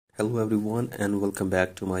Hello everyone and welcome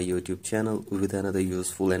back to my YouTube channel with another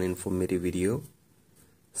useful and informative video.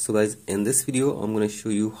 So guys, in this video I'm going to show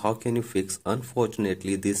you how can you fix,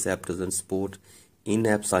 unfortunately this app doesn't support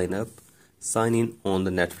in-app sign in on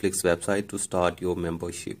the Netflix website to start your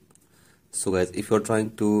membership. So guys, if you're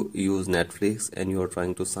trying to use Netflix and you're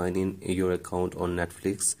trying to sign in your account on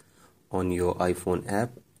Netflix on your iPhone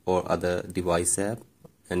app or other device app,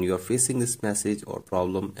 and you are facing this message or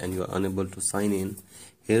problem and you are unable to sign in,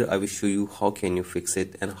 here I will show you how can you fix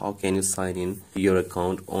it and how can you sign in your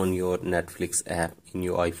account on your Netflix app in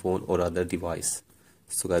your iPhone or other device.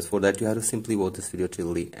 So guys, for that you have to simply watch this video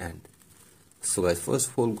till the end. So guys, first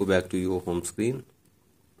of all, go back to your home screen,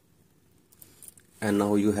 and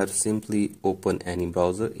now you have to simply open any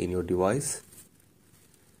browser in your device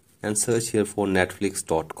and search here for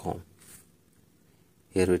netflix.com.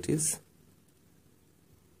 Here it is.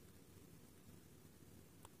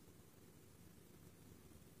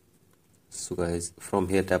 So guys, from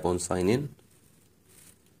here tap on sign in,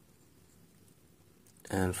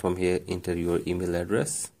 and from here enter your email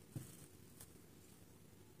address,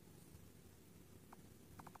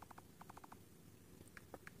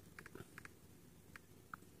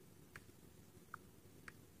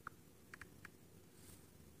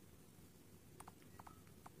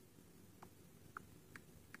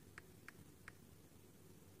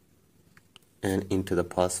 and enter the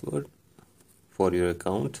password for your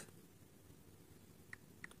account.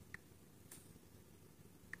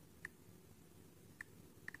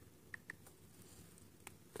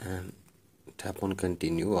 And tap on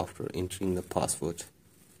continue after entering the password.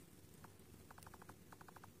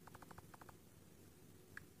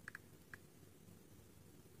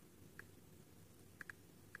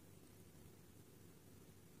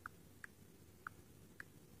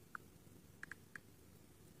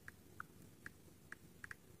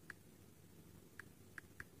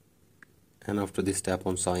 And after this tap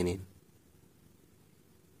on sign in.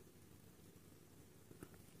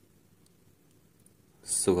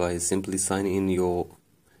 So guys, simply sign in your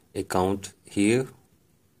account here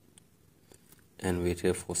and wait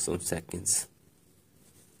here for some seconds,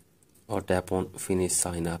 or tap on finish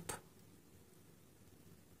sign up.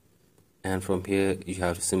 And from here you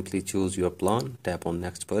have to simply choose your plan, tap on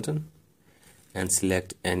next button and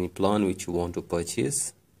select any plan which you want to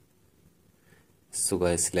purchase. So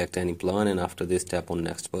guys, select any plan and after this tap on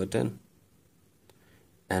next button,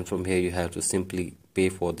 and from here you have to simply pay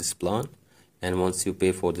for this plan. And once you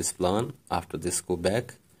pay for this plan, after this go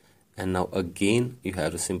back, and now again you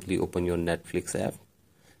have to simply open your Netflix app,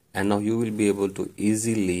 and now you will be able to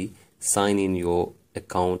easily sign in your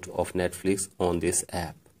account of Netflix on this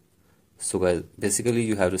app. So guys, basically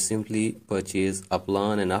you have to simply purchase a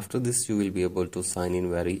plan, and after this you will be able to sign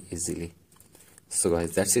in very easily. So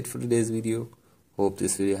guys, that's it for today's video. Hope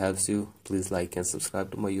this video helps you. Please like and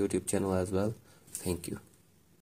subscribe to my YouTube channel as well. Thank you.